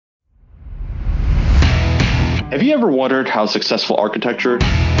Have you ever wondered how successful architecture,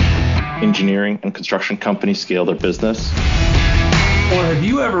 engineering, and construction companies scale their business? Or have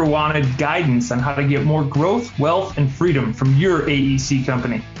you ever wanted guidance on how to get more growth, wealth, and freedom from your AEC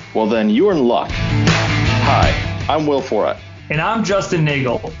company? Well, then you're in luck. Hi, I'm Will Forat. And I'm Justin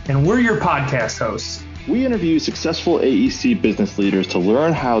Nagel, and we're your podcast hosts. We interview successful AEC business leaders to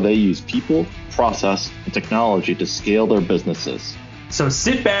learn how they use people, process, and technology to scale their businesses. So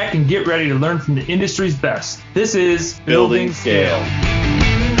sit back and get ready to learn from the industry's best. This is Building Scale.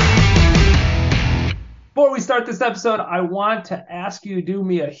 Before we start this episode, I want to ask you to do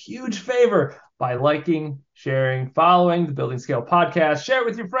me a huge favor by liking, sharing, following the Building Scale podcast. Share it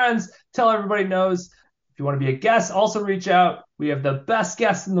with your friends. Tell everybody knows. If you want to be a guest, also reach out. We have the best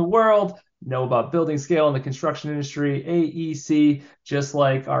guests in the world. Know about building scale in the construction industry, AEC, just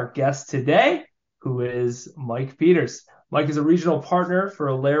like our guest today, who is Mike Peters. Mike is a regional partner for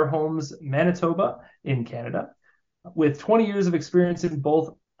Allaire Homes Manitoba in Canada. With 20 years of experience in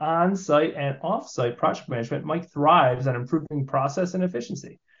both on-site and off-site project management, Mike thrives on improving process and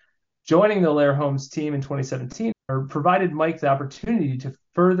efficiency. Joining the Allaire Homes team in 2017 provided Mike the opportunity to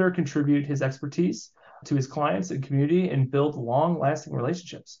further contribute his expertise to his clients and community and build long-lasting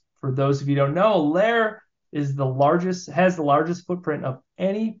relationships. For those of you who don't know, Allaire has the largest footprint of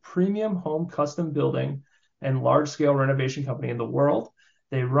any premium home custom building and large-scale renovation company in the world.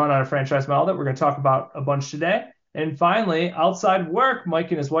 They run on a franchise model that we're going to talk about a bunch today. And finally, outside work,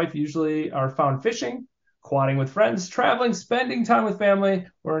 Mike and his wife usually are found fishing, quadding with friends, traveling, spending time with family,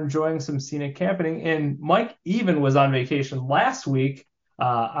 or enjoying some scenic camping. And Mike even was on vacation last week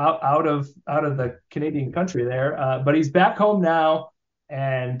out of the Canadian country there, but he's back home now.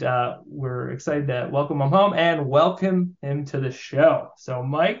 And we're excited to welcome him home and welcome him to the show. So,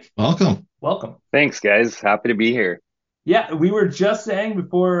 Mike. Welcome. Thanks, guys. Happy to be here. Yeah, we were just saying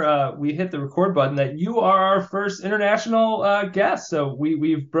before we hit the record button that you are our first international guest. So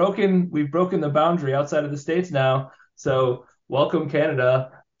we've broken the boundary outside of the States now. So welcome,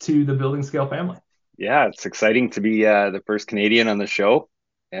 Canada, to the Building Scale family. Yeah, it's exciting to be the first Canadian on the show.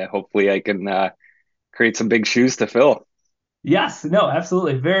 Hopefully I can create some big shoes to fill. Yes, no,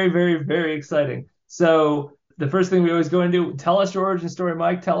 absolutely. Very, very, very exciting. So the first thing we always go into, tell us your origin story,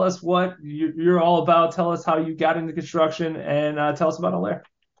 Mike. Tell us what you're all about. Tell us how you got into construction and tell us about Allaire.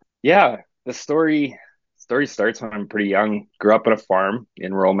 Yeah, the story starts when I'm pretty young. Grew up on a farm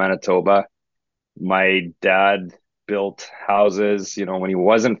in rural Manitoba. My dad built houses, when he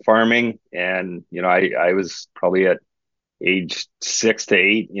wasn't farming. And, I was probably at age 6 to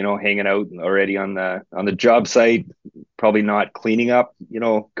 8, hanging out already on the job site, probably not cleaning up,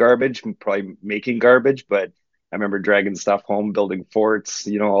 garbage, probably making garbage, but I remember dragging stuff home, building forts,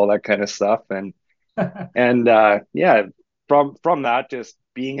 all that kind of stuff. And yeah, from that, just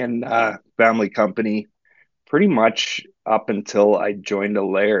being in family company pretty much up until I joined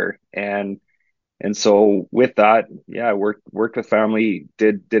Allaire. And so with that, yeah, I worked with family,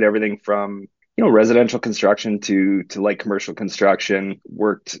 did everything from residential construction to light commercial construction.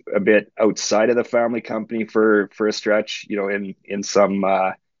 Worked a bit outside of the family company for a stretch, in some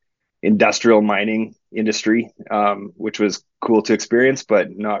industrial mining industry, which was cool to experience,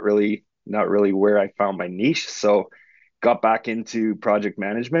 but not really where I found my niche. So got back into project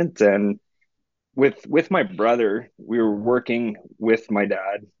management, and with my brother, we were working with my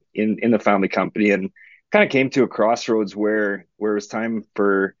dad in the family company, and kind of came to a crossroads where it was time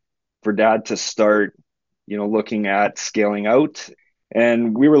for dad to start, looking at scaling out,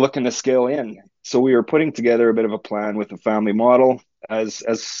 and we were looking to scale in. So we were putting together a bit of a plan with the family model.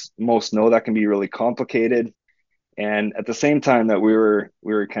 As most know, that can be really complicated. And at the same time that we were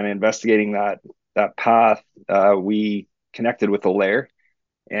kind of investigating that path, we connected with Allaire,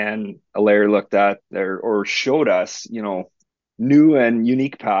 and Allaire looked at or showed us, new and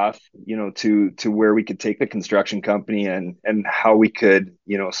unique path, to where we could take the construction company and how we could,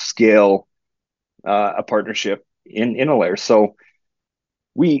 scale a partnership in Allaire. So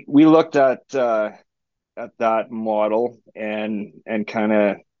we looked at that model and kind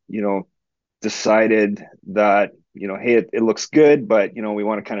of, decided that, hey, it looks good, but, we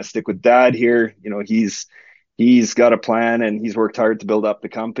want to kind of stick with dad here. He's got a plan and he's worked hard to build up the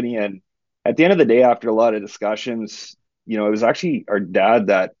company. And at the end of the day, after a lot of discussions, it was actually our dad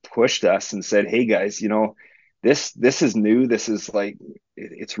that pushed us and said, hey guys, this is new. This is like,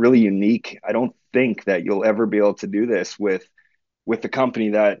 it's really unique. I don't think that you'll ever be able to do this with the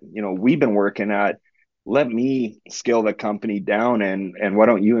company that, we've been working at. Let me scale the company down, and why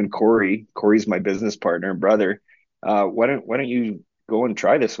don't you and Corey's my business partner and brother, why don't you go and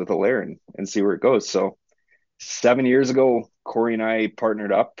try this with Allaire and see where it goes. So 7 years ago, Corey and I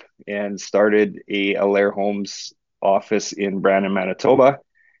partnered up and started a Alair Homes office in Brandon, Manitoba.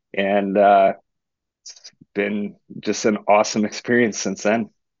 And it's been just an awesome experience since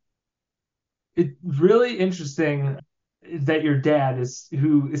then. It's really interesting that your dad is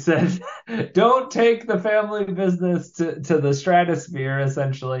who said, don't take the family business to the stratosphere,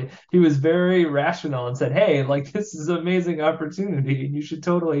 essentially. He was very rational and said, hey, like this is an amazing opportunity and you should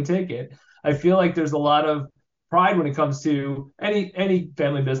totally take it. I feel like there's a lot of pride when it comes to any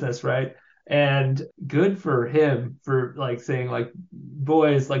family business, right? And good for him for like saying like,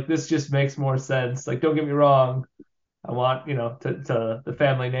 boys, like this just makes more sense. Like, don't get me wrong. I want, to the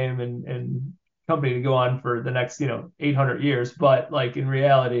family name and company to go on for the next, 800 years. But like in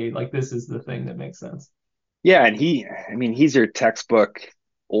reality, like this is the thing that makes sense. Yeah, and he's your textbook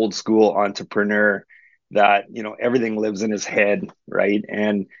old school entrepreneur that, everything lives in his head, right?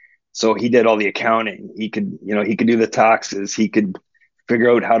 And so he did all the accounting. He could do the taxes. He could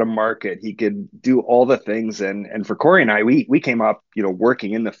figure out how to market. He could do all the things. And for Corey and I, we came up,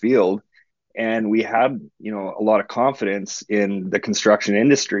 working in the field, and we had, a lot of confidence in the construction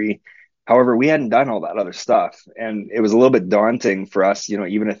industry. However, we hadn't done all that other stuff. And it was a little bit daunting for us,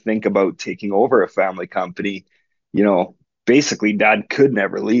 even to think about taking over a family company. You know, Basically dad could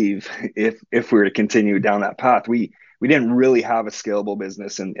never leave if we were to continue down that path. We didn't really have a scalable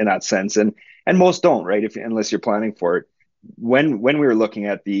business in that sense. And most don't, right? Unless you're planning for it. When we were looking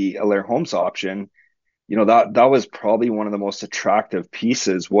at the Alair Homes option, that was probably one of the most attractive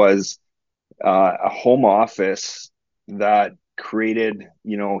pieces was a home office that created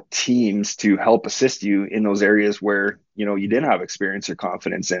teams to help assist you in those areas where you didn't have experience or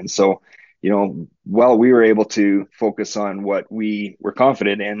confidence in. So while we were able to focus on what we were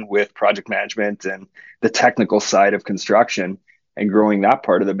confident in with project management and the technical side of construction and growing that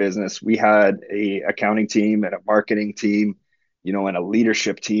part of the business, we had a accounting team and a marketing team, and a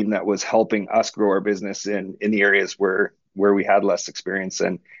leadership team that was helping us grow our business in the areas where we had less experience.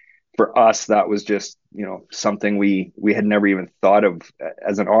 And for us, that was just, something we had never even thought of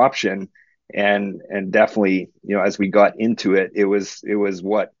as an option. And definitely, as we got into it, it was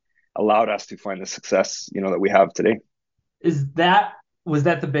what allowed us to find the success, that we have today. Is that was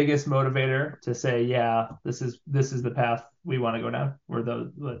that the biggest motivator to say, yeah, this is the path we want to go down, or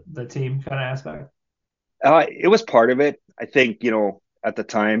the team kind of aspect? It was part of it. I think, at the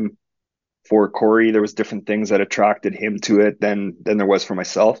time for Corey, there was different things that attracted him to it than there was for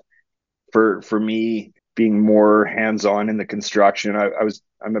myself. For me, being more hands-on in the construction,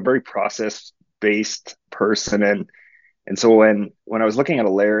 I'm a very process-based person, and so when I was looking at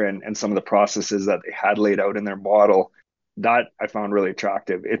Alair and some of the processes that they had laid out in their model, that I found really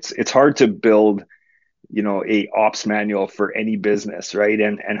attractive. It's hard to build, a ops manual for any business, right?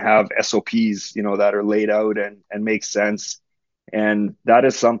 And have SOPs, that are laid out and make sense. And that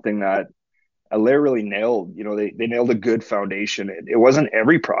is something that Alair really nailed. They nailed a good foundation. It wasn't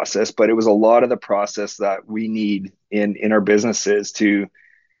every process, but it was a lot of the process that we need in our businesses to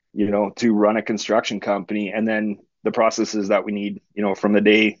run a construction company, and then the processes that we need, from the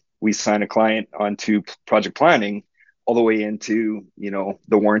day we sign a client onto project planning all the way into,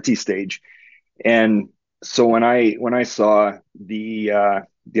 the warranty stage. And so when I saw the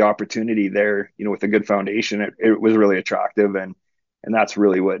opportunity there, with a good foundation, it was really attractive, and that's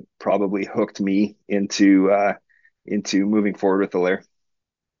really what probably hooked me into moving forward with Alair.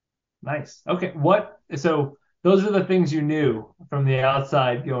 Nice. Okay. So those are the things you knew from the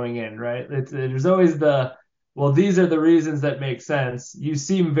outside going in, right? There's always well, these are the reasons that make sense. You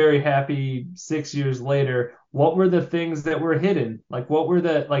seem very happy 6 years later. What were the things that were hidden? Like, what were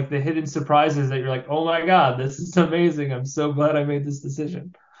the hidden surprises that you're like, oh my God, this is amazing. I'm so glad I made this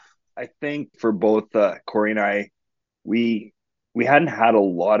decision. I think for both Corey and I, we we hadn't had a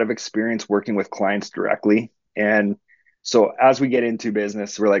lot of experience working with clients directly. And so as we get into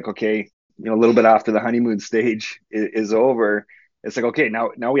business, we're like, okay, a little bit after the honeymoon stage is over, it's like, okay,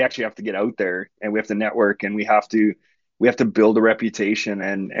 now we actually have to get out there and we have to network, and we have to build a reputation,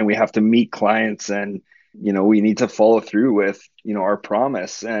 and we have to meet clients, and we need to follow through with our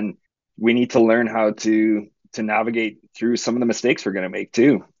promise, and we need to learn how to navigate through some of the mistakes we're going to make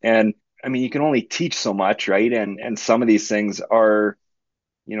too. And I mean, you can only teach so much, right? And some of these things are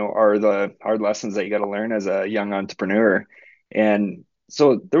the hard lessons that you got to learn as a young entrepreneur. And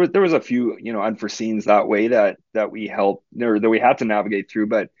so there was a few unforeseens that way that we helped, or that we had to navigate through.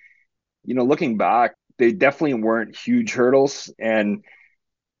 But looking back, they definitely weren't huge hurdles. And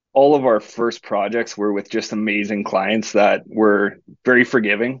all of our first projects were with just amazing clients that were very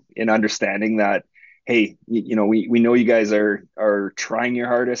forgiving in understanding that, hey, we know you guys are trying your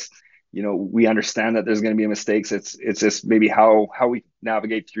hardest. we understand that there's going to be mistakes. It's just maybe how we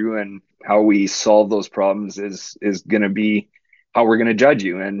navigate through and how we solve those problems is going to be how we're going to judge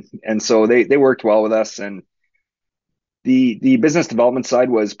you. And so they worked well with us. And the business development side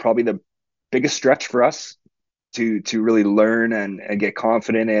was probably the biggest stretch for us to really learn and get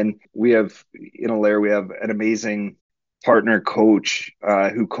confident in. We have in Allaire, we have an amazing partner coach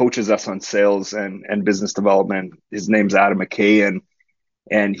who coaches us on sales and business development. His name's Adam McKay,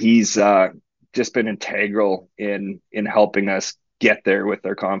 and he's just been integral in helping us get there with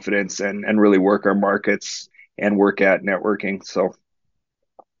our confidence and really work our markets and work at networking. So,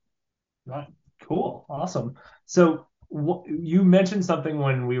 Right. Cool. Awesome. So you mentioned something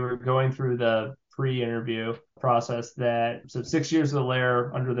when we were going through the pre-interview process that so 6 years of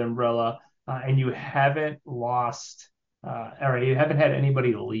Allaire under the umbrella, and you haven't lost or you haven't had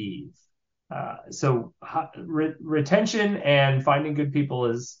anybody leave. So retention and finding good people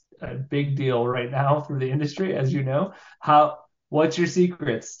is a big deal right now through the industry, as you know. What's your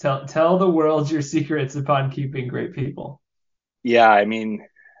secrets? Tell the world your secrets upon keeping great people. yeah, I mean,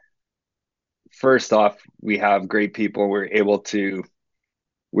 first off, we have great people. We're able to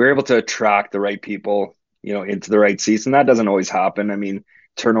attract the right people, into the right seats, and that doesn't always happen. I mean,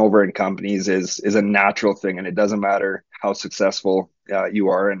 turnover in companies is a natural thing, and it doesn't matter how successful you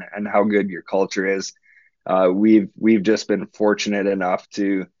are and how good your culture is. We've just been fortunate enough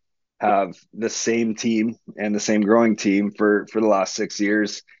to have the same team and the same growing team for the last 6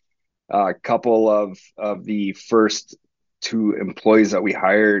 years. A couple of the first two employees that we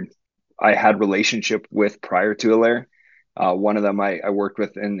hired, I had relationship with prior to Allaire. One of them I worked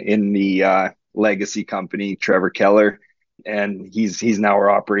with in the legacy company, Trevor Keller, and he's now our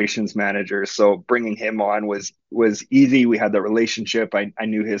operations manager. So bringing him on was easy. We had that relationship. I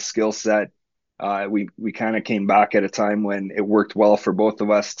knew his skill set. We kind of came back at a time when it worked well for both of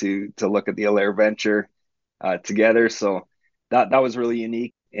us to look at the Allaire venture together. So that was really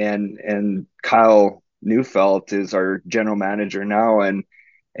unique. And Kyle Neufeld is our general manager now, and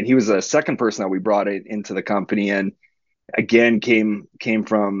he was the second person that we brought into the company, and again came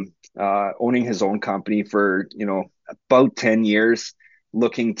from owning his own company for about 10 years,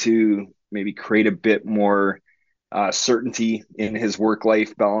 looking to maybe create a bit more certainty in his work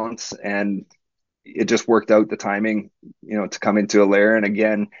life balance, and it just worked out the timing to come into Allaire, and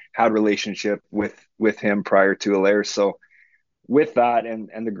again had relationship with him prior to Allaire. So with that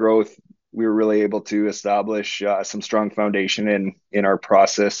and the growth, we were really able to establish some strong foundation in our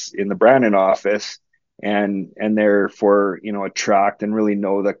process in the Brandon office, and therefore attract and really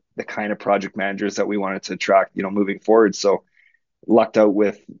know the kind of project managers that we wanted to attract moving forward. So lucked out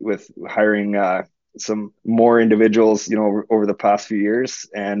with hiring some more individuals over the past few years,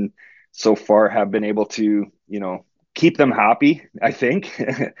 and so far have been able to keep them happy, I think,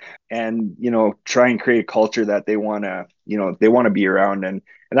 and try and create a culture that they want to be around, and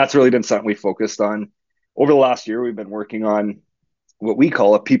that's really been something we focused on over the last year. We've been working on what we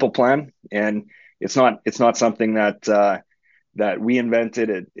call a people plan, and it's not something that we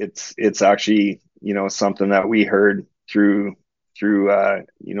invented. It's actually something that we heard through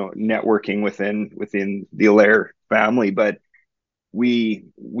networking within the Allaire family, but we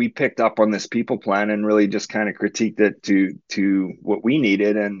picked up on this people plan and really just kind of critiqued it to what we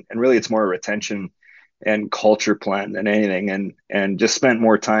needed, and really it's more a retention and culture plan than anything, and just spent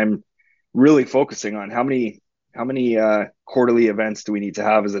more time really focusing on how many quarterly events do we need to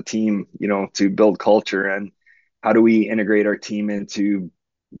have as a team to build culture, and how do we integrate our team into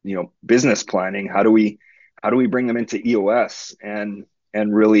business planning, how do we bring them into EOS and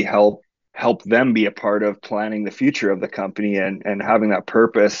really help them be a part of planning the future of the company and having that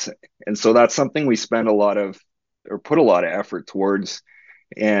purpose. And so that's something we spend put a lot of effort towards.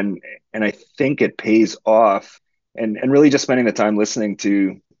 And I think it pays off, and really just spending the time listening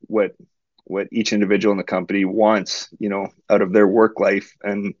to what each individual in the company wants, out of their work life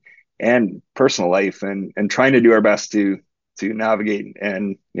and personal life, and trying to do our best to navigate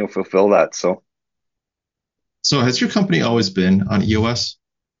and, fulfill that. So has your company always been on EOS?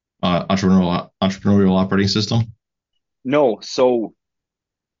 Entrepreneurial operating system? No. So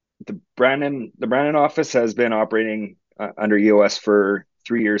the Brandon office has been operating under EOS for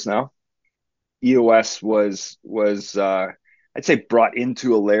 3 years now. EOS was I'd say brought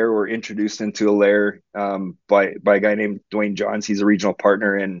into Allaire or introduced into Allaire by a guy named Dwayne Johns. He's a regional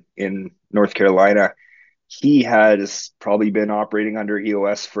partner in North Carolina. He has probably been operating under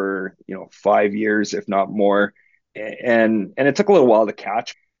EOS for 5 years, if not more, and it took a little while to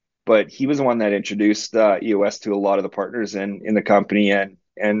catch. But he was the one that introduced EOS to a lot of the partners in the company, and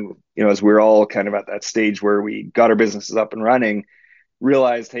as we're all kind of at that stage where we got our businesses up and running,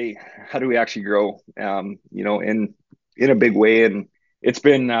 realized, hey, how do we actually grow, in a big way? And it's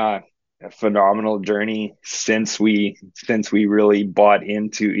been a phenomenal journey since we really bought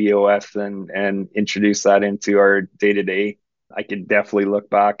into EOS and introduced that into our day to day. I could definitely look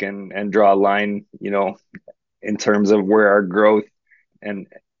back and draw a line, in terms of where our growth and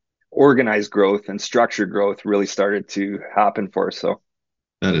organized growth and structured growth really started to happen for us. So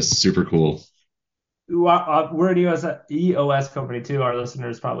That is super cool. We're an EOS company too. Our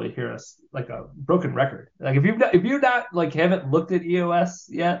listeners probably hear us like a broken record. Like if you're not like haven't looked at EOS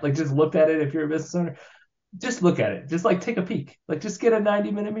yet, like just looked at it. If you're a business owner, just look at it. Just like take a peek. Like just get a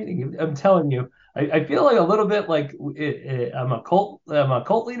 90-minute meeting. I'm telling you, I feel like a little bit like I'm a cult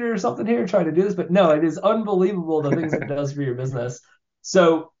leader or something here trying to do this, but no, it is unbelievable the things it does for your business.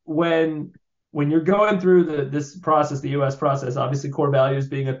 So when you're going through this process, the US process, obviously core values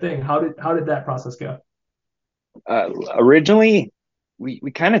being a thing, how did that process go? originally,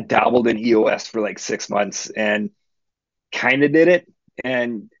 we kind of dabbled in EOS for like 6 months and kind of did it.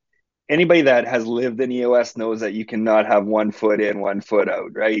 And anybody that has lived in EOS knows that you cannot have one foot in, one foot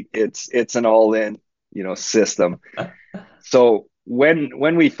out, right? It's an all in, system. So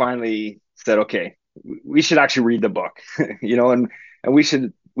when we finally said, okay, we should actually read the book, and we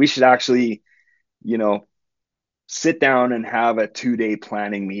should actually, you know, sit down and have a 2 day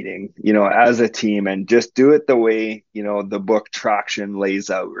planning meeting, as a team and just do it the way, the book Traction lays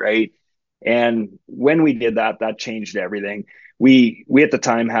out, right? And when we did that, that changed everything. We at the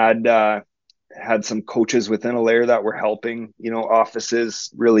time had some coaches within Alair that were helping, offices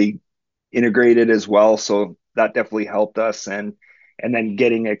really integrated as well. So that definitely helped us. And then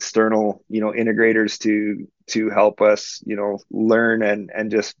getting external, integrators to help us, learn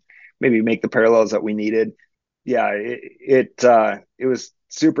and just maybe make the parallels that we needed. Yeah, it was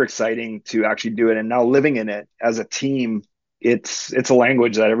super exciting to actually do it. And now living in it as a team, it's a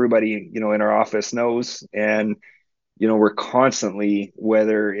language that everybody, in our office knows. And we're constantly,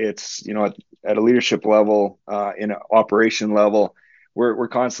 whether it's, at a leadership level, in an operation level, we're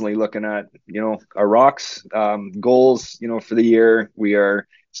constantly looking at, our rocks, goals, for the year. We are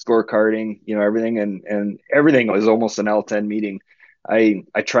scorecarding, everything, and everything is almost an L10 meeting. I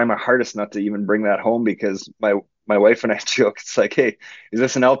try my hardest not to even bring that home because my wife and I joke. It's like, hey, is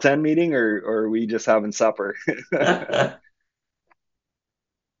this an L10 meeting or are we just having supper?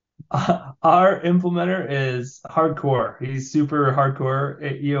 Our implementer is hardcore. He's super hardcore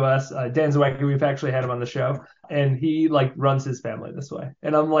at EOS. Dan Zawacki, we've actually had him on the show, and he like runs his family this way.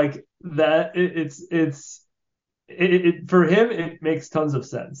 And I'm like, that for him, it makes tons of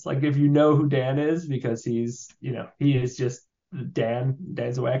sense. Like if you know who Dan is, because he is just Dan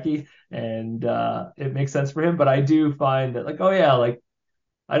Zawacki, and it makes sense for him. But I do find that like, oh yeah, like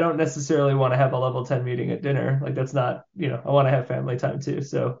I don't necessarily want to have a level 10 meeting at dinner. Like that's not, I want to have family time too.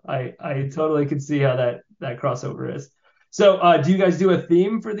 So I totally can see how that crossover is. So do you guys do a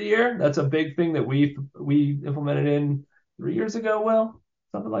theme for the year? That's a big thing that we implemented in 3 years ago, Will,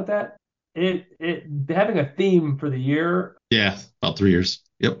 something like that. It having a theme for the year Yeah, about 3 years.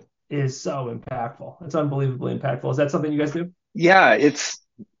 Yep. is so impactful. It's unbelievably impactful. Is that something you guys do? Yeah, it's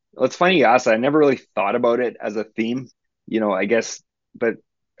funny you asked that. I never really thought about it as a theme, I guess, but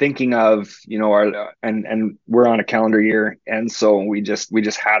thinking of, our and we're on a calendar year, and so we just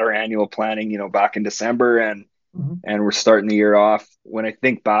had our annual planning, back in December, and we're starting the year off. When I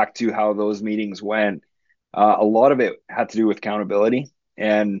think back to how those meetings went, a lot of it had to do with accountability,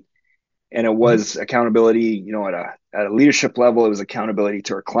 and it Mm-hmm. was accountability, at a leadership level. It was accountability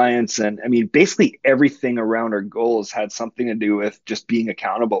to our clients, and I mean, basically everything around our goals had something to do with just being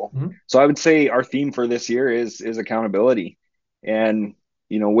accountable. Mm-hmm. So I would say our theme for this year is accountability, and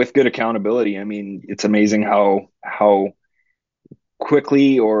with good accountability, I mean, it's amazing how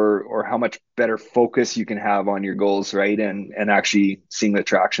quickly or how much better focus you can have on your goals, right? And actually seeing the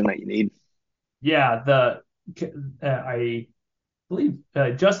traction that you need. Yeah, I believe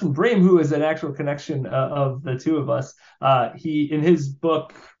Justin Bream, who is an actual connection of the two of us, he in his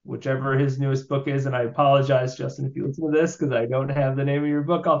book, whichever his newest book is, and I apologize, Justin, if you listen to this because I don't have the name of your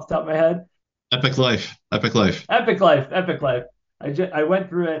book off the top of my head. Epic Life. Epic Life. Epic Life, Epic Life. I went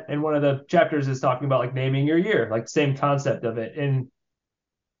through it, and one of the chapters is talking about like naming your year, like same concept of it, and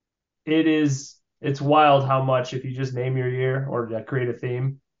it's wild how much if you just name your year or create a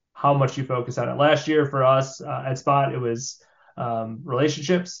theme, how much you focus on it. Last year for us at Spot, it was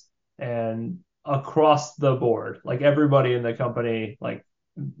relationships, and across the board, like everybody in the company like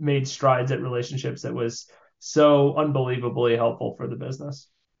made strides at relationships that was so unbelievably helpful for the business.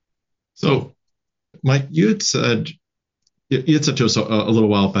 So, Mike, you had said to us a little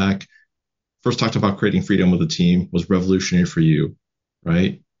while back, first talked about creating freedom with a team was revolutionary for you.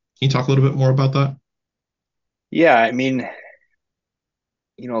 right? Can you talk a little bit more about that? Yeah, I mean,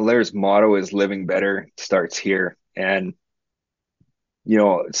 Lair's motto is living better starts here. And,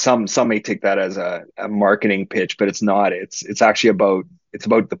 some may take that as a marketing pitch, but it's not. It's actually about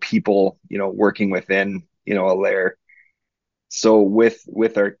the people, working within, a Lair. So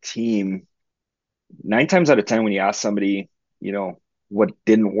with our team, 9 times out of 10, when you ask somebody, you know, what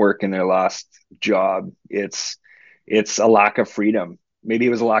didn't work in their last job, it's a lack of freedom. Maybe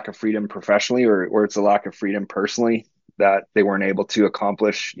it was a lack of freedom professionally, or it's a lack of freedom personally that they weren't able to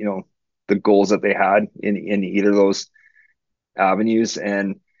accomplish, the goals that they had in either of those avenues.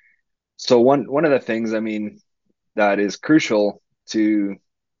 And so one of the things, I mean, that is crucial to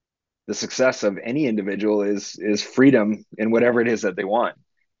the success of any individual is freedom in whatever it is that they want.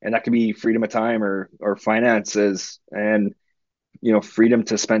 And that could be freedom of time or finances, and freedom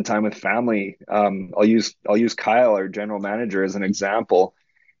to spend time with family. I'll use Kyle, our general manager, as an example.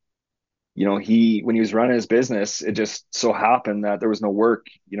 He, when he was running his business, it just so happened that there was no work,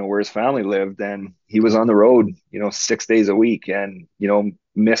 where his family lived, and he was on the road, 6 days a week, and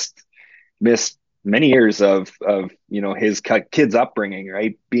missed many years of his kids upbringing,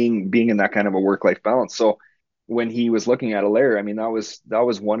 right, being in that kind of a work life balance. So when he was looking at Alair, I mean, that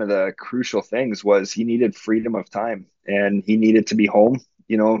was one of the crucial things, was he needed freedom of time, and he needed to be home,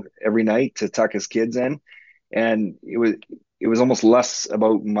 every night to tuck his kids in. And it was almost less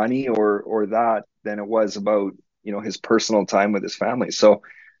about money or that than it was about his personal time with his family. So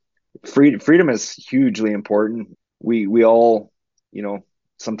freedom is hugely important. We all,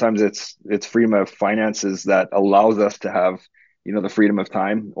 sometimes it's freedom of finances that allows us to have, the freedom of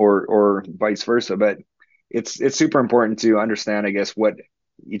time, or vice versa. But it's super important to understand, I guess, what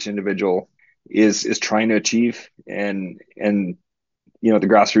each individual is trying to achieve, and the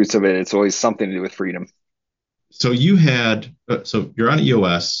grassroots of it, it's always something to do with freedom. So so you're on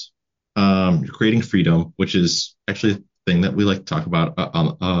EOS, you're creating freedom, which is actually a thing that we like to talk about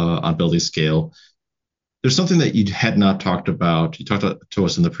on building scale. There's something that you had not talked about. You talked to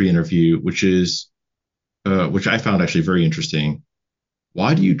us in the pre-interview, which I found actually very interesting.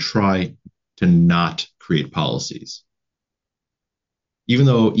 Why do you try to not create policies? Even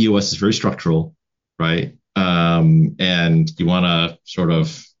though EOS is very structural, right? And you want to sort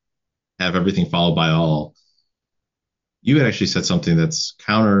of have everything followed by all. You had actually said something that's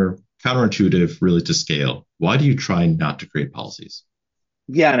counterintuitive, really, to scale. Why do you try not to create policies?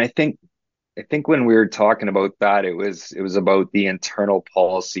 Yeah, and I think when we were talking about that, it was about the internal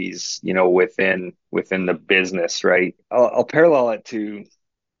policies, within the business, right? I'll parallel it to,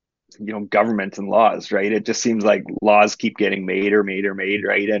 government and laws, right? It just seems like laws keep getting made or made or made,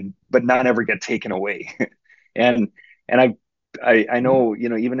 right? And but none ever get taken away. and and I know,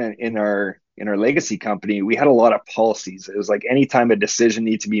 even in our legacy company, we had a lot of policies. It was like anytime a decision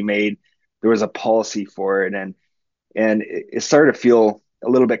needed to be made, there was a policy for it. And it started to feel a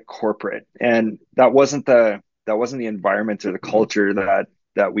little bit corporate, and that wasn't the environment or the culture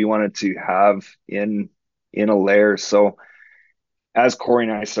that we wanted to have in a Lair. So as Corey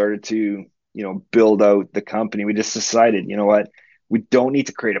and I started to build out the company, we just decided, you know what, we don't need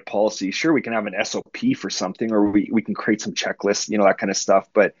to create a policy. Sure, we can have an SOP for something, or we can create some checklists, that kind of stuff.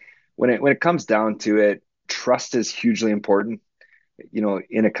 But when it comes down to it, trust is hugely important,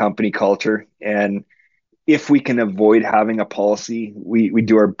 in a company culture. And if we can avoid having a policy, we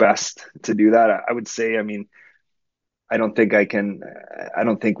do our best to do that. I would say, I mean, I don't think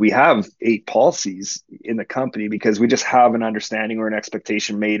we have 8 policies in the company, because we just have an understanding or an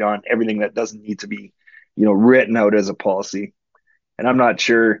expectation made on everything that doesn't need to be, written out as a policy. And I'm not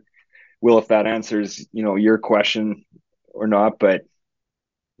sure, Will, if that answers, your question or not, but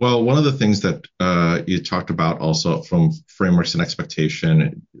Well, one of the things that you talked about also from frameworks and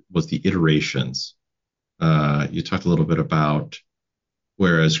expectation was the iterations. You talked a little bit about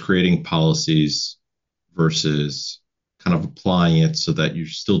whereas creating policies versus kind of applying it so that you're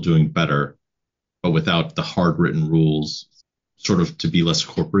still doing better, but without the hard written rules, sort of to be less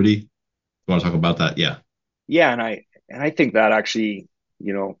corporate. You want to talk about that? Yeah. yeah, and I think that actually,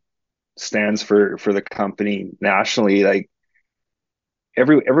 stands for the company nationally. Like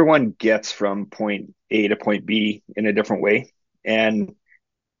everyone gets from point A to point B in a different way. And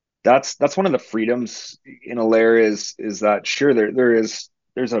that's one of the freedoms in a Lair, is that sure, there's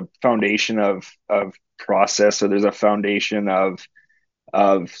a foundation of process, or there's a foundation of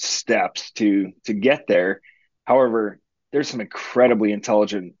steps to get there. However, there's some incredibly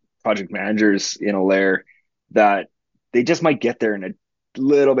intelligent project managers in a Lair that they just might get there in a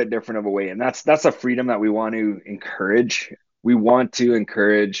little bit different of a way. And that's a freedom that we want to encourage. We want to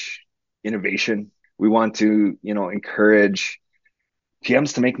encourage innovation. We want to, encourage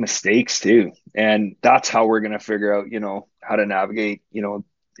PMs to make mistakes too. And that's how we're going to figure out, how to navigate,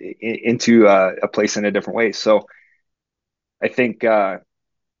 into a place in a different way. So I think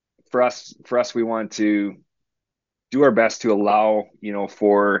for us, we want to do our best to allow,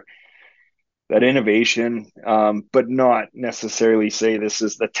 for that innovation, but not necessarily say this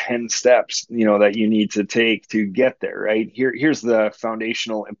is the 10 steps, that you need to take to get there, right? Here's the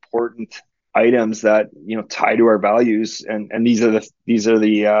foundational important items that, tie to our values. And these are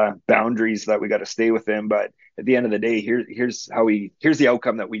the boundaries that we got to stay within. But at the end of the day, here's the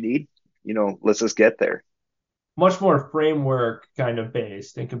outcome that we need, let's just get there. Much more framework kind of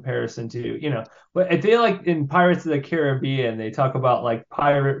based in comparison to, but I feel like in Pirates of the Caribbean, they talk about like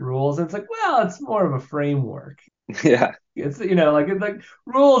pirate rules. And it's like, well, it's more of a framework. Yeah. It's, like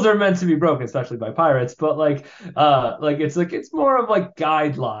rules are meant to be broken, especially by pirates, but it's more of like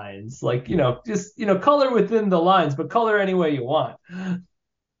guidelines, like, just, color within the lines, but color any way you want.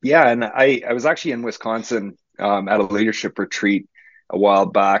 Yeah. And I was actually in Wisconsin at a leadership retreat a while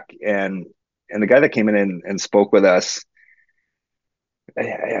back, and the guy that came in and spoke with us,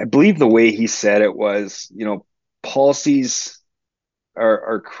 I believe the way he said it was, policies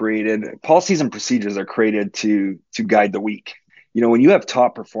policies and procedures are created to guide the weak. When you have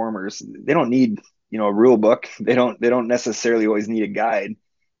top performers, they don't need, a rule book. They don't necessarily always need a guide.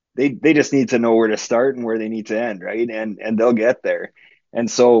 They just need to know where to start and where they need to end, right? And they'll get there.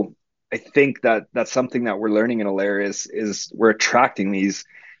 And so I think that that's something that we're learning in Alair is we're attracting these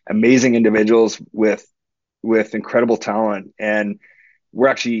amazing individuals with incredible talent, and we're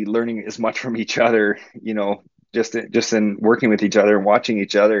actually learning as much from each other, just in working with each other and watching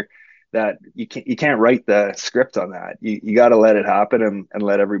each other, that you can't write the script on that. You got to let it happen, and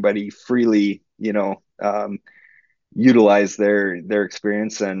let everybody freely, utilize their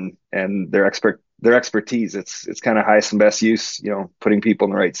experience and their expertise. It's kind of highest and best use, putting people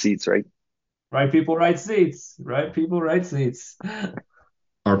in the right seats, right? Right people, right seats. Right people, right seats.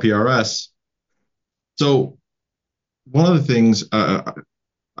 RPRS. So one of the things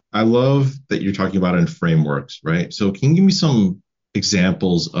I love that you're talking about in frameworks, right? So can you give me some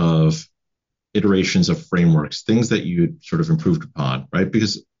examples of iterations of frameworks, things that you sort of improved upon, right?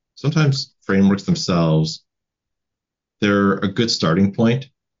 Because sometimes frameworks themselves, they're a good starting point,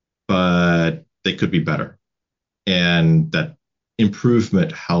 but they could be better. And that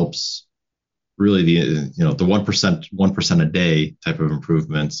improvement helps really the 1% a day type of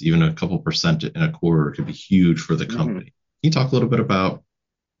improvements, even a couple percent in a quarter could be huge for the company. Can you talk a little bit about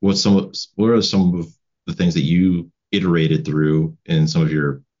what are some of the things that you iterated through in some of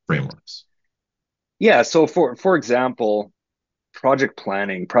your frameworks? Yeah. So for example, project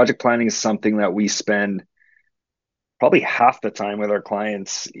planning. Project planning is something that we spend probably half the time with our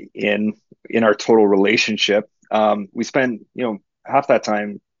clients in our total relationship. We spend, half that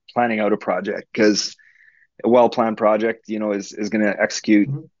time planning out a project, because a well-planned project, is going to execute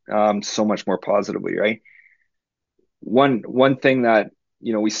so much more positively, right? One thing that,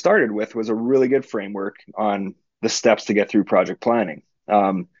 we started with was a really good framework on the steps to get through project planning.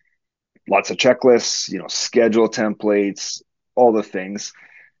 Lots of checklists, schedule templates, all the things.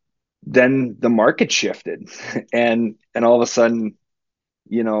 Then the market shifted, and all of a sudden,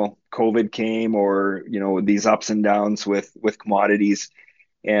 COVID came, or, these ups and downs with commodities.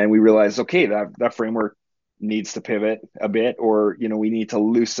 And we realized, okay, that framework needs to pivot a bit, or, we need to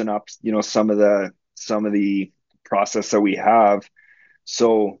loosen up, some of the process that we have.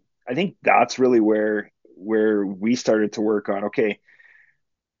 So I think that's really where we started to work on, okay,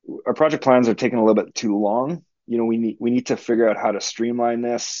 our project plans are taking a little bit too long. We need to figure out how to streamline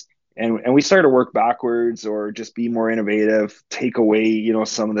this. And we started to work backwards, or just be more innovative, take away,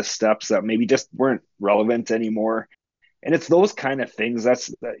 some of the steps that maybe just weren't relevant anymore. And it's those kind of things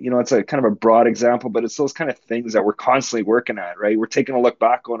it's a kind of a broad example, but it's those kind of things that we're constantly working at, right? We're taking a look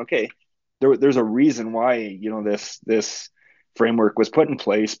back going, okay, there's a reason why, this framework was put in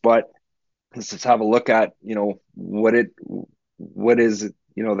place, but let's just have a look at, what is,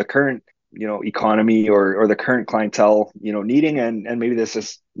 the current, economy, or the current clientele, needing, and maybe this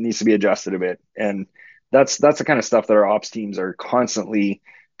just needs to be adjusted a bit. And that's the kind of stuff that our ops teams are constantly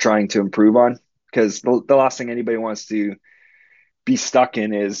trying to improve on, because the last thing anybody wants to be stuck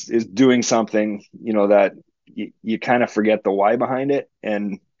in is doing something, that you kind of forget the why behind it,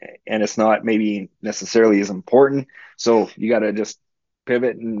 and it's not maybe necessarily as important. So you got to just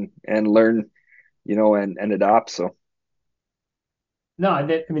pivot and learn, and adopt. So No, I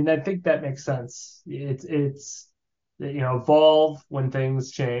think that makes sense. It's evolve when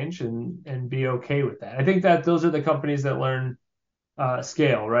things change, and be okay with that. I think that those are the companies that learn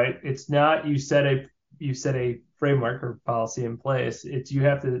scale, right? It's not you set a framework or policy in place. It's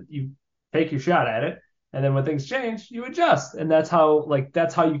you take your shot at it, and then when things change, you adjust, and that's how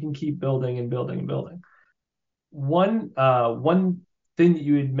you can keep building and building and building. One thing that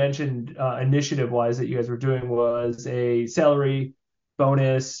you had mentioned initiative wise that you guys were doing was a salary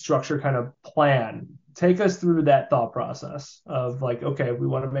bonus structure kind of plan. Take us through that thought process of like, okay, we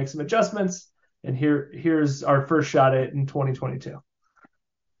want to make some adjustments, and here's our first shot at it in 2022.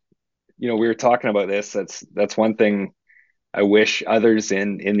 We were talking about this. That's one thing I wish others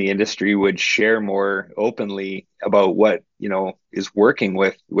in the industry would share more openly about what, is working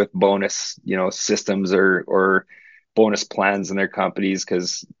with bonus, systems or bonus plans in their companies,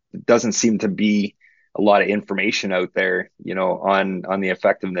 because it doesn't seem to be a lot of information out there, on the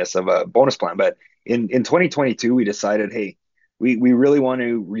effectiveness of a bonus plan. But in 2022, we decided, hey, we really want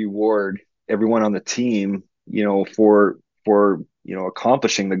to reward everyone on the team, for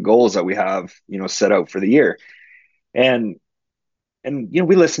accomplishing the goals that we have, set out for the year. And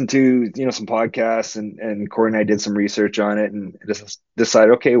we listened to some podcasts, and Corey and I did some research on it, and just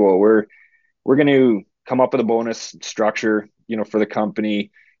decided, okay, well, we're going to come up with a bonus structure, for the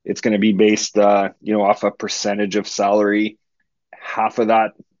company. It's going to be based off a percentage of salary. Half of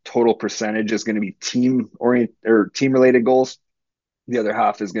that total percentage is going to be team related goals. The other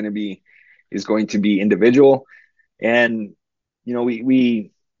half is going to be individual. And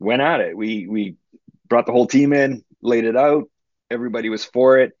we went at it. We brought the whole team in, laid it out. Everybody was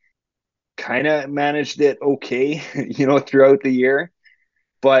for it. Kind of managed it okay, throughout the year.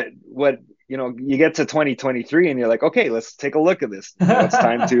 But you get to 2023 and you're like, okay, let's take a look at this. It's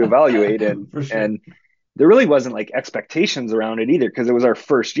time to evaluate. And sure. And there really wasn't like expectations around it either, because it was our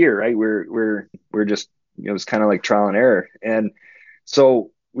first year, right? We're just, it was kind of like trial and error. And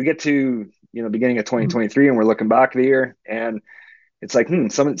so we get to beginning of 2023, and we're looking back the year, and it's like,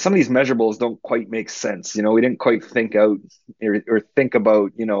 some of these measurables don't quite make sense. We didn't quite think out or think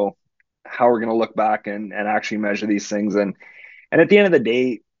about, how we're going to look back and actually measure these things. And at the end of the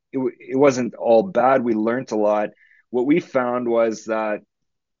day, it wasn't all bad. We learned a lot. What we found was that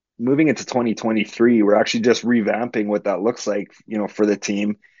moving into 2023, we're actually just revamping what that looks like, for the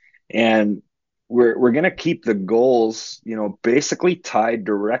team. And we're going to keep the goals, basically tied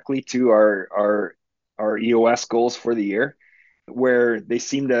directly to our EOS goals for the year, where they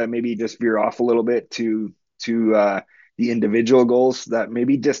seem to maybe just veer off a little bit to the individual goals that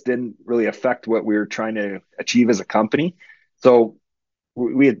maybe just didn't really affect what we were trying to achieve as a company. So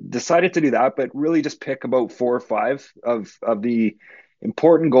we had decided to do that, but really just pick about 4 or 5 of the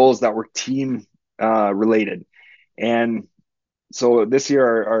important goals that were team related. And so this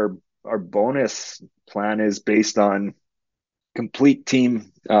year, our bonus plan is based on complete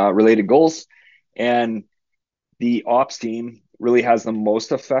team related goals, and the ops team really has the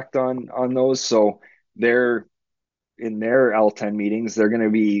most effect on those. So they're in their L10 meetings, they're going to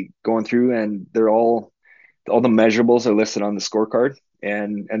be going through, and they're all the measurables are listed on the scorecard,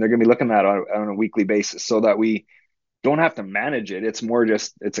 and they're going to be looking at it on a weekly basis, so that we don't have to manage it. It's more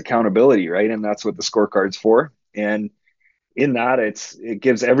just, it's accountability, right? And that's what the scorecard's for. And in that, it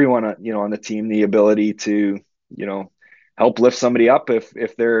gives everyone on the team the ability to help lift somebody up if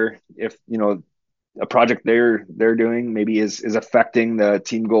a project they're doing maybe is affecting the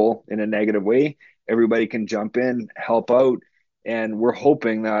team goal in a negative way. Everybody can jump in, help out, and we're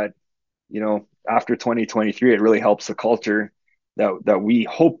hoping that after 2023, it really helps the culture that we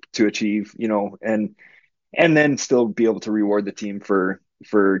hope to achieve, and then still be able to reward the team for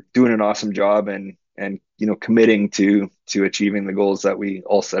doing an awesome job and committing to achieving the goals that we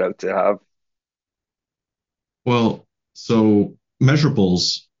all set out to have. Well, so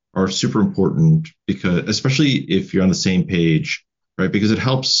measurables are super important, because especially if you're on the same page, right? Because it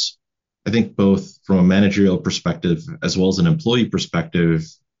helps, I think, both from a managerial perspective as well as an employee perspective,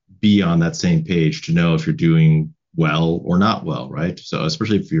 be on that same page to know if you're doing well or not well, right? So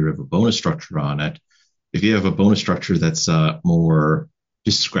especially if you have a bonus structure on it, if you have a bonus structure that's more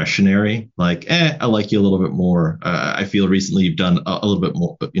discretionary, like, I like you a little bit more. I feel recently you've done a little bit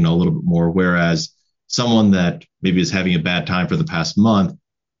more, a little bit more. Whereas someone that maybe is having a bad time for the past month,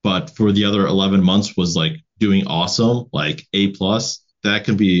 but for the other 11 months was like doing awesome, like A+, that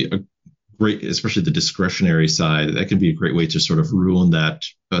can be a great, especially the discretionary side, that can be a great way to sort of ruin that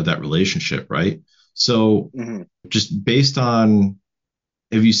relationship, right? So just based on,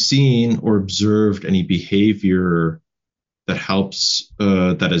 have you seen or observed any behavior that helps,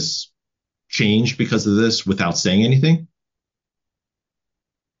 that has changed because of this without saying anything,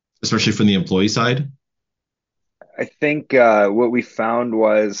 especially from the employee side? I think what we found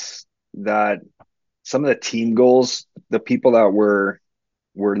was that some of the team goals, the people that were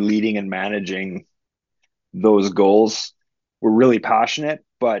leading and managing those goals were really passionate,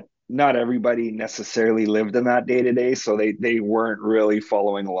 but not everybody necessarily lived in that day to day, so they weren't really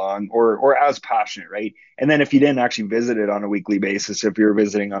following along or as passionate, right? And then if you didn't actually visit it on a weekly basis, if you're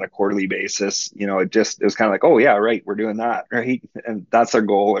visiting on a quarterly basis, it was kind of like, oh yeah, right, we're doing that, right? And that's our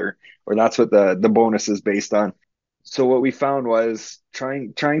goal, or that's what the bonus is based on. So what we found was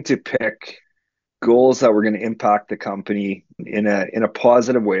trying to pick goals that were going to impact the company in a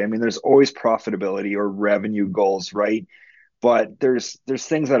positive way. I mean, there's always profitability or revenue goals, right? But there's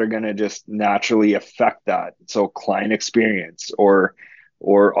things that are going to just naturally affect that. So client experience or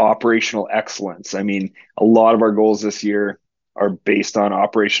operational excellence. I mean, a lot of our goals this year are based on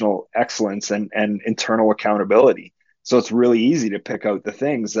operational excellence and internal accountability. So it's really easy to pick out the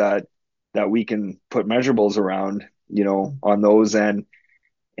things that we can put measurables around, on those, and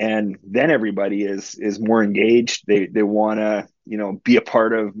then everybody is more engaged. They want to, be a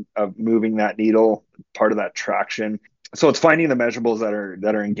part of moving that needle, part of that traction. So it's finding the measurables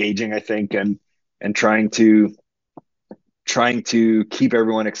that are engaging, I think, and trying to keep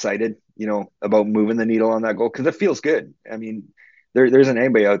everyone excited, about moving the needle on that goal, because it feels good. I mean, there isn't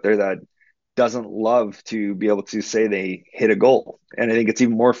anybody out there that doesn't love to be able to say they hit a goal, and I think it's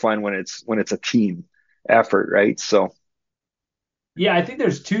even more fun when it's a team effort, right? So Yeah, I think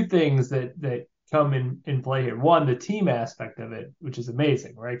there's two things that come in play here. One, the team aspect of it, which is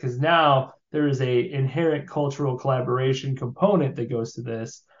amazing, right? Because now there is a inherent cultural collaboration component that goes to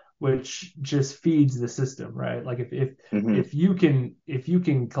this, which just feeds the system, right? Like mhm. if you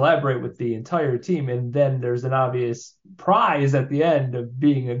can collaborate with the entire team, and then there's an obvious prize at the end of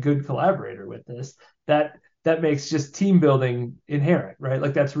being a good collaborator with this, that makes just team building inherent, right?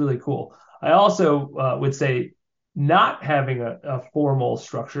 Like that's really cool. I also would say not having a formal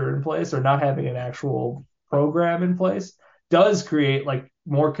structure in place or not having an actual program in place does create like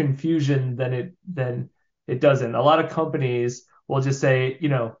more confusion than it doesn't. A lot of companies will just say,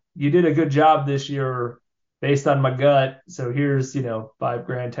 you did a good job this year based on my gut. So here's,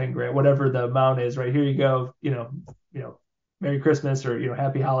 $5,000, 10,000, whatever the amount is, right? Here you go, Merry Christmas or,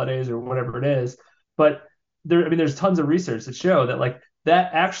 Happy Holidays or whatever it is. But there's tons of research that show that like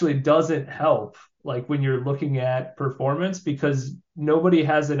that actually doesn't help like when you're looking at performance, because nobody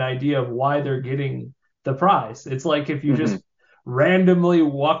has an idea of why they're getting the prize. It's like if you just Mhm. randomly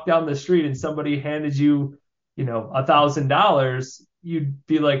walk down the street and somebody handed you, $1,000, you'd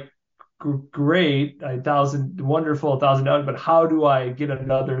be like, great, 1,000, wonderful, $1,000, but how do I get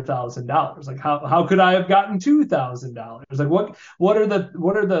another $1,000? Like how could I have gotten $2,000? Like what are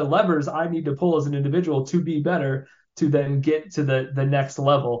the levers I need to pull as an individual to be better, to then get to the next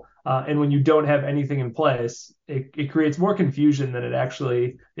level? And when you don't have anything in place, it creates more confusion than it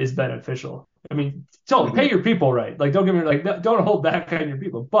actually is beneficial. I mean, totally pay Mhm. your people right. Like, don't get me like, don't hold back on your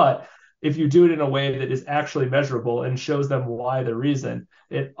people. But if you do it in a way that is actually measurable and shows them why the reason,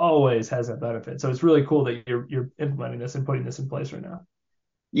 it always has a benefit. So it's really cool that you're implementing this and putting this in place right now.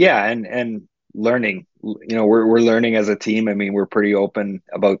 Yeah, and learning, we're learning as a team. I mean, we're pretty open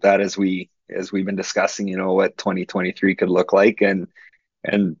about that as we've been discussing, what 2023 could look like, and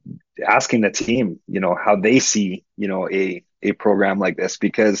asking the team, how they see, a program like this,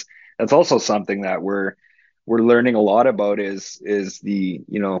 because that's also something that we're learning a lot about is the,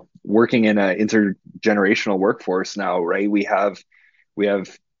 working in an intergenerational workforce now, right? We have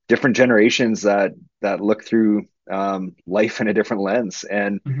different generations that look through life in a different lens,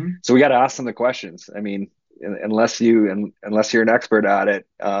 and Mm-hmm. so we got to ask them the questions. I mean, unless you're an expert at it,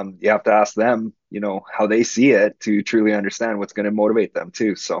 you have to ask them, how they see it to truly understand what's going to motivate them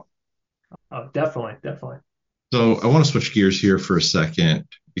too. So Oh, definitely, definitely. So I want to switch gears here for a second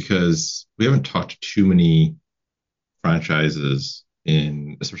because we haven't talked to too many franchises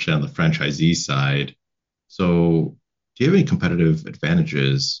especially on the franchisee side. So do you have any competitive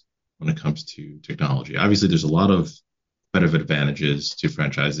advantages when it comes to technology? Obviously, there's a lot of competitive advantages to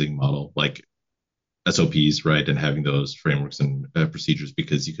franchising model, like SOPs, right? And having those frameworks and procedures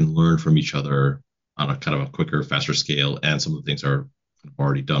because you can learn from each other on a kind of a quicker, faster scale, and some of the things are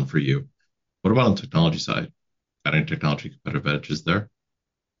already done for you. What about on the technology side? Got any technology competitive edges there?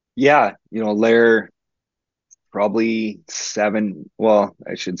 yeah, Lair probably well,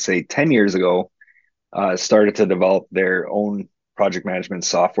 I should say 10 years ago, started to develop their own project management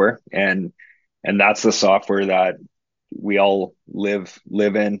software, and that's the software that we all live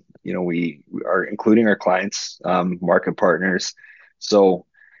in. We are including our clients, market partners. So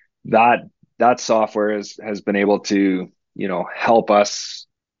that that software has been able to, help us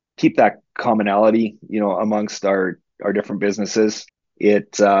keep that commonality, amongst our different businesses.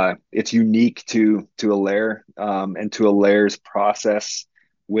 It's unique to a Lair, and to a Lair's process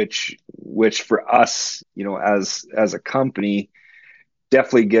which for us, as a company,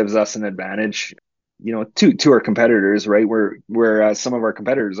 definitely gives us an advantage, to our competitors, right? Whereas some of our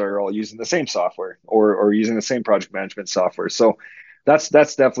competitors are all using the same software or using the same project management software. So that's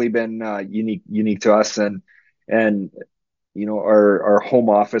definitely been unique to us, and our home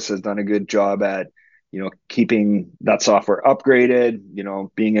office has done a good job at keeping that software upgraded,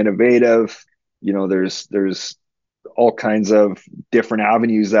 being innovative. There's all kinds of different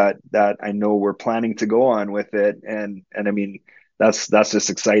avenues that I know we're planning to go on with it, and I mean that's just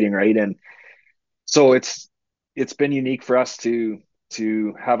exciting, right? And so it's been unique for us to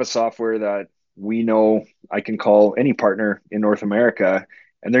have a software that we know I can call any partner in North America,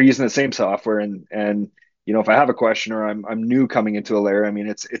 and they're using the same software. And if I have a question or I'm new coming into Alair, I mean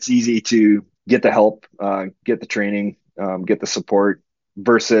it's easy to get the help, get the training, get the support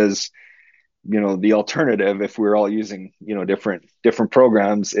versus the alternative. If we're all using different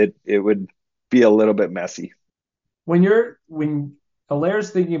programs, it would be a little bit messy. When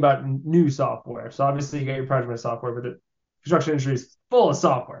Alair's thinking about new software, so obviously you got your project management software, but the construction industry is full of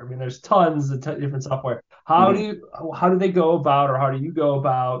software. I mean, there's tons of different software. How do they go about, or how do you go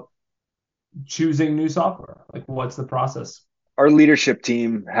about choosing new software? Like, what's the process? Our leadership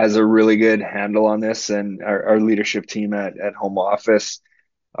team has a really good handle on this, and our leadership team at home office,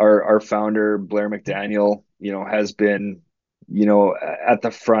 our founder Blair McDaniel, has been at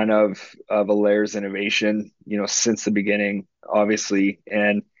the front of Alair's innovation, since the beginning, obviously.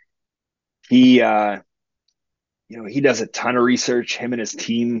 And he he does a ton of research. Him and his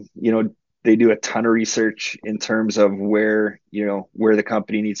team, they do a ton of research in terms of where the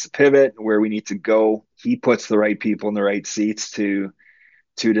company needs to pivot, where we need to go. He puts the right people in the right seats to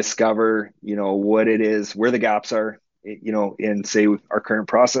discover, what it is, where the gaps are, in say our current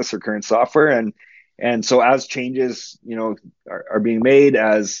process or current software. And so as changes, are being made,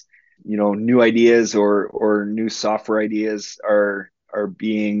 as, new ideas or new software ideas are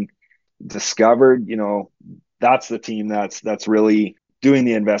being discovered, that's the team that's really doing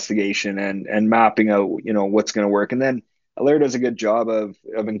the investigation and mapping out, what's going to work. And then Alair does a good job of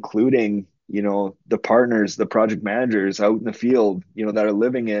including, the partners, the project managers out in the field, that are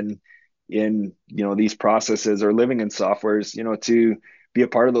living in these processes or living in softwares, to be a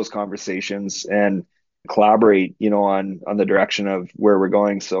part of those conversations and collaborate, on the direction of where we're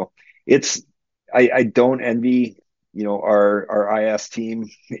going. So I don't envy, our IS team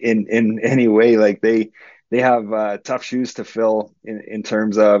in any way. Like they have tough shoes to fill in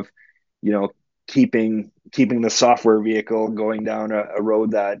terms of, keeping the software vehicle going down a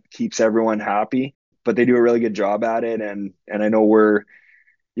road that keeps everyone happy, but they do a really good job at it. And I know we're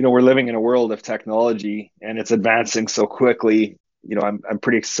living in a world of technology and it's advancing so quickly. I'm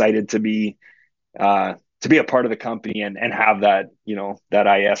pretty excited to be a part of the company and have that, that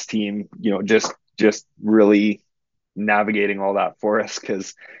IS team, just really navigating all that for us,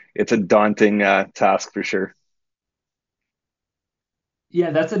 because it's a daunting task for sure.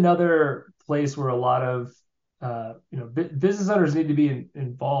 Yeah, that's another place where a lot of business owners need to be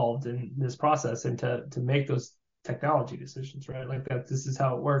involved in this process and to make those technology decisions, right? Like that, this is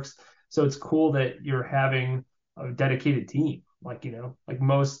how it works. So it's cool that you're having a dedicated team. Like, like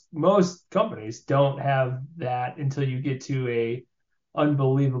most companies don't have that until you get to a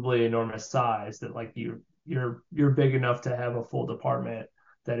unbelievably enormous size that like you're big enough to have a full department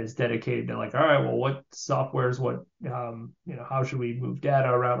that is dedicated to like, all right, well, what softwares, what how should we move data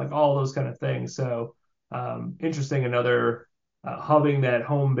around, like all those kind of things. So interesting, another hubbing that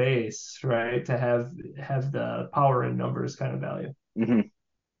home base, right, to have the power in numbers kind of value. Mm-hmm.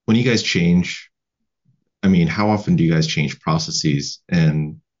 When you guys change, I mean, how often do you guys change processes?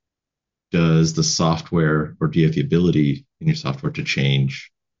 And does the software, or do you have the ability in your software to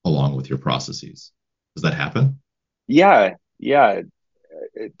change along with your processes? Does that happen? Yeah,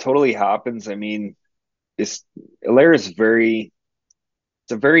 it totally happens. I mean, Alair is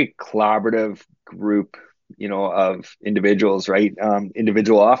it's a very collaborative group, of individuals, right?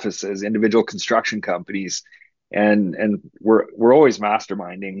 Individual offices, individual construction companies, and we're always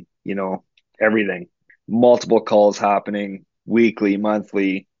masterminding, everything. Multiple calls happening weekly,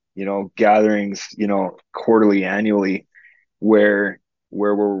 monthly, gatherings, quarterly, annually, where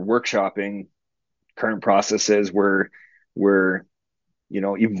we're workshopping current processes, we're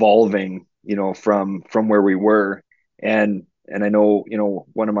evolving, from where we were. And I know,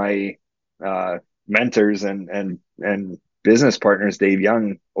 one of my mentors and business partners, Dave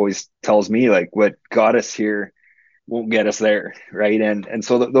Young, always tells me like what got us here won't get us there, right? And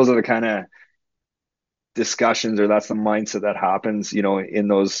so those are the kind of discussions, or that's the mindset that happens, in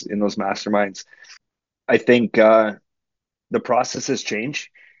those masterminds. I think the processes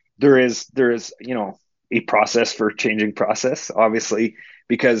change. there is a process for changing process, obviously,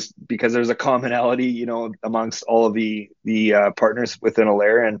 because there's a commonality, amongst all of the partners within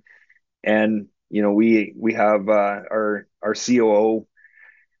Alair. And we have our COO,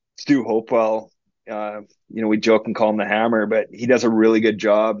 Stu Hopewell. We joke and call him the Hammer, but he does a really good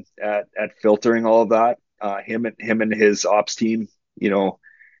job at filtering all of that. Him and his ops team,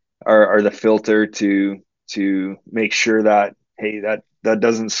 are the filter to make sure that, hey, that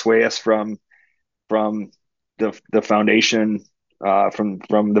doesn't sway us from the foundation, from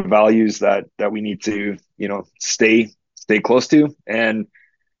the values that we need to stay close to. And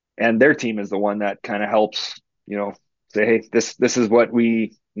their team is the one that kind of helps say, hey, this is what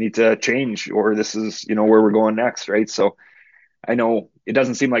we need to change, or this is where we're going next, right? So I know it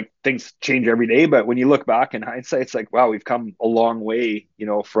doesn't seem like things change every day, but when you look back in hindsight, it's like, wow, we've come a long way,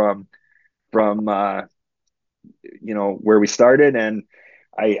 from where we started. And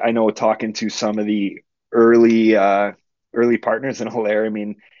I know, talking to some of the early partners in Alair, I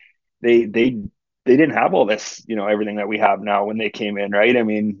mean, they didn't have all this, everything that we have now when they came in, right? I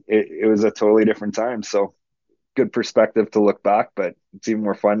mean, it was a totally different time. So good perspective to look back, but it's even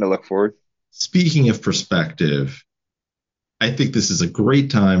more fun to look forward. Speaking of perspective, I think this is a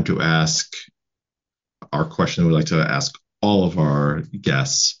great time to ask our question we like to ask all of our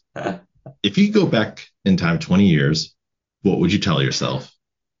guests. If you could go back in time 20 years, what would you tell yourself?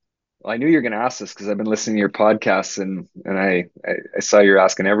 Well, I knew you were going to ask this because I've been listening to your podcasts, and I saw you're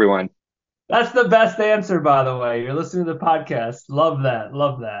asking everyone. That's the best answer, by the way. You're listening to the podcast. Love that.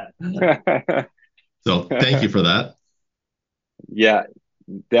 Love that. So thank you for that. Yeah,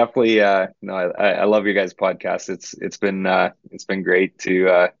 definitely. No, I love your guys' podcast. It's been great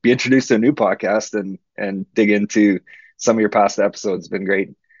to be introduced to a new podcast and dig into some of your past episodes. It's been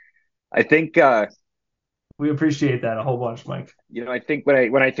great. I think we appreciate that a whole bunch, Mike. I think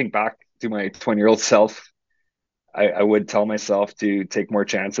when I think back to my 20-year-old self, I would tell myself to take more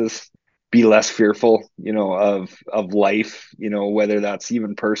chances, be less fearful, of life, whether that's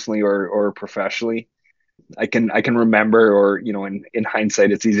even personally or professionally. I can remember, or in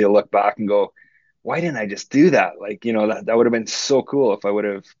hindsight, it's easy to look back and go, why didn't I just do that? Like, that would have been so cool if I would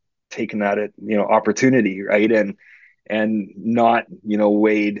have taken that opportunity, right? And not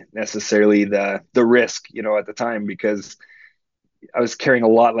weighed necessarily the risk at the time, because I was carrying a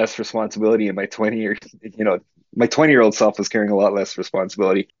lot less responsibility in my 20 years. My 20-year-old self was carrying a lot less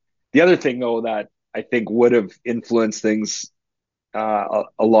responsibility. The other thing, though, that I think would have influenced things a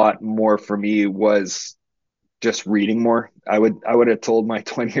lot more for me was just reading more. I would have told my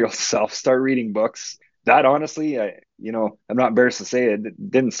 20-year-old self, start reading books. That, honestly, I'm not embarrassed to say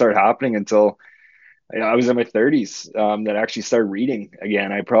it didn't start happening until I was in my 30s, that I actually started reading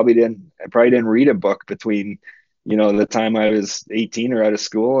again. I probably didn't read a book between the time I was 18 or out of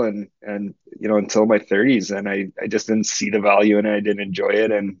school and until my 30s, and I just didn't see the value in it. I didn't enjoy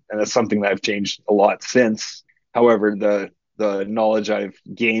it, and that's something that I've changed a lot since. However, the knowledge I've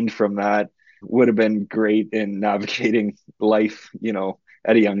gained from that would have been great in navigating life,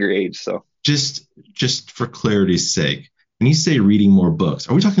 at a younger age. So just for clarity's sake, when you say reading more books,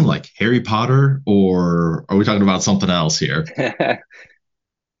 are we talking like Harry Potter, or are we talking about something else here?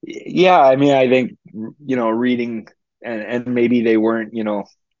 Yeah, I mean, I think, reading, and maybe they weren't,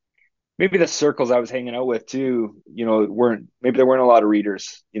 maybe the circles I was hanging out with too, maybe there weren't a lot of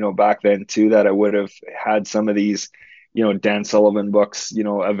readers, back then too, that I would have had some of these, Dan Sullivan books,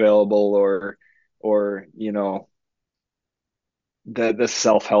 available, or the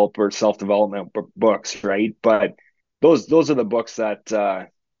self-help or self-development books, right? But those are the books that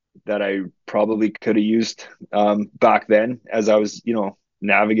I probably could have used back then, as I was,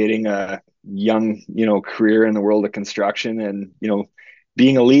 navigating a young, career in the world of construction, and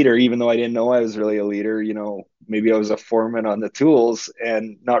being a leader, even though I didn't know I was really a leader. Maybe I was a foreman on the tools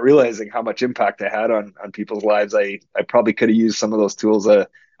and not realizing how much impact I had on people's lives. I probably could have used some of those tools out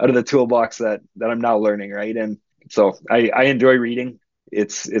of the toolbox that I'm now learning, right? And so I enjoy reading.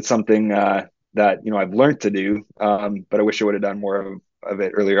 It's something that I've learned to do, but I wish I would have done more of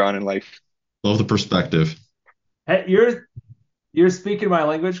it earlier on in life. Love the perspective. Hey, you're speaking my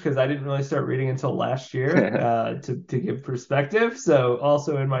language, because I didn't really start reading until last year, to give perspective. So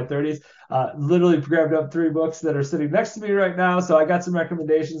also in my 30s, literally grabbed up 3 books that are sitting next to me right now. So I got some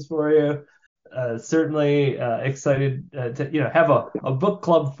recommendations for you. Certainly excited to have a book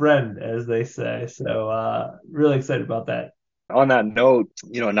club friend, as they say. So really excited about that. On that note,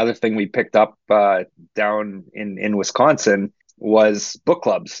 another thing we picked up down in Wisconsin was book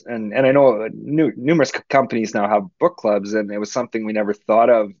clubs, and I know numerous companies now have book clubs, and it was something we never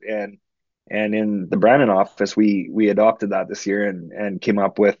thought of. And in the Brandon office, we adopted that this year and came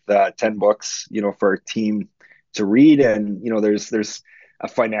up with 10 books, for our team to read. And, there's a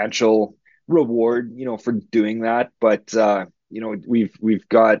financial reward, for doing that. But, we've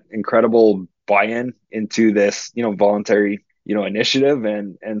got incredible buy-in into this, voluntary, initiative.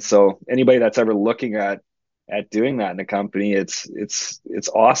 And so anybody that's ever looking at doing that in a company, it's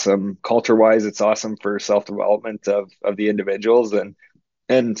awesome. Culture-wise, it's awesome for self-development of the individuals.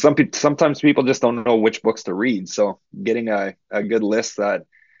 And sometimes people just don't know which books to read. So getting a good list that,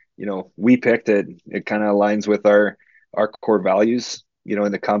 we picked, it kind of aligns with our core values,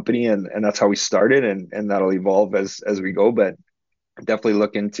 in the company. And that's how we started, and that'll evolve as we go. But definitely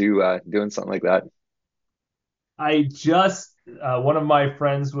look into doing something like that. I just one of my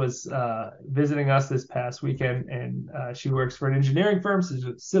friends was visiting us this past weekend, and she works for an engineering firm, so it's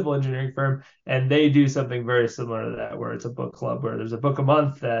a civil engineering firm, and they do something very similar to that, where it's a book club where there's a book a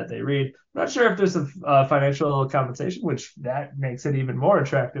month that they read. I'm not sure if there's a financial compensation, which that makes it even more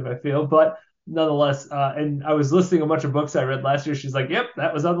attractive, I feel, but nonetheless. And I was listing a bunch of books I read last year. She's like, "Yep,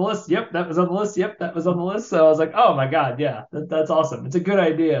 that was on the list. Yep, that was on the list. Yep, that was on the list." So I was like, "Oh my God, yeah, that's awesome. It's a good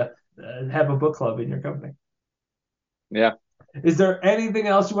idea to have a book club in your company." Yeah. Is there anything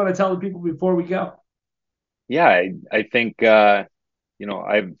else you want to tell the people before we go? Yeah, I think I've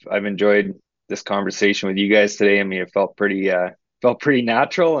enjoyed this conversation with you guys today. I mean, it felt pretty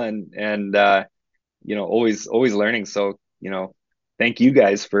natural, and always learning. So, thank you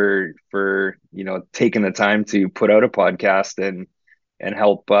guys for taking the time to put out a podcast and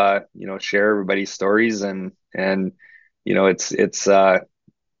help share everybody's stories, and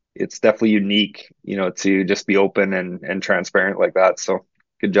it's definitely unique, to just be open and transparent like that. So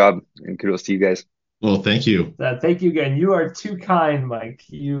good job, and kudos to you guys. Well, thank you. Thank you again. You are too kind, Mike.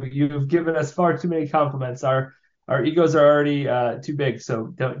 You've given us far too many compliments. Our egos are already too big,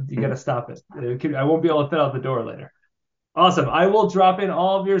 so you got to stop it. I won't be able to fit out the door later. Awesome. I will drop in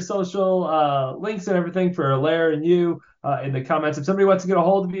all of your social links and everything for Alair and you in the comments. If somebody wants to get a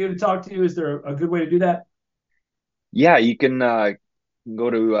hold of you to talk to you, is there a good way to do that? Yeah, you can go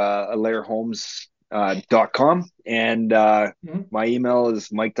to alairhomes.com, and my email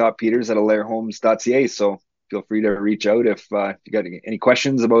is mike.peters@alairhomes.ca. So feel free to reach out if you got any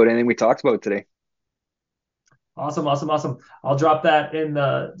questions about anything we talked about today. Awesome. I'll drop that in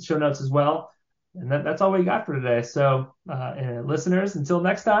the show notes as well. And that's all we got for today. So listeners, until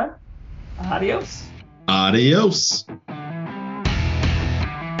next time, adios. Adios.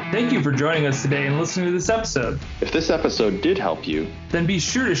 Thank you for joining us today and listening to this episode. If this episode did help you, then be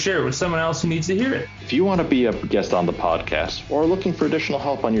sure to share it with someone else who needs to hear it. If you want to be a guest on the podcast or looking for additional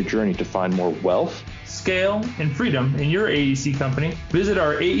help on your journey to find more wealth, scale, and freedom in your AEC company, visit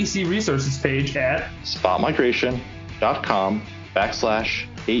our AEC resources page at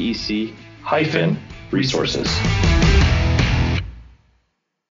spotmigration.com/AEC-resources.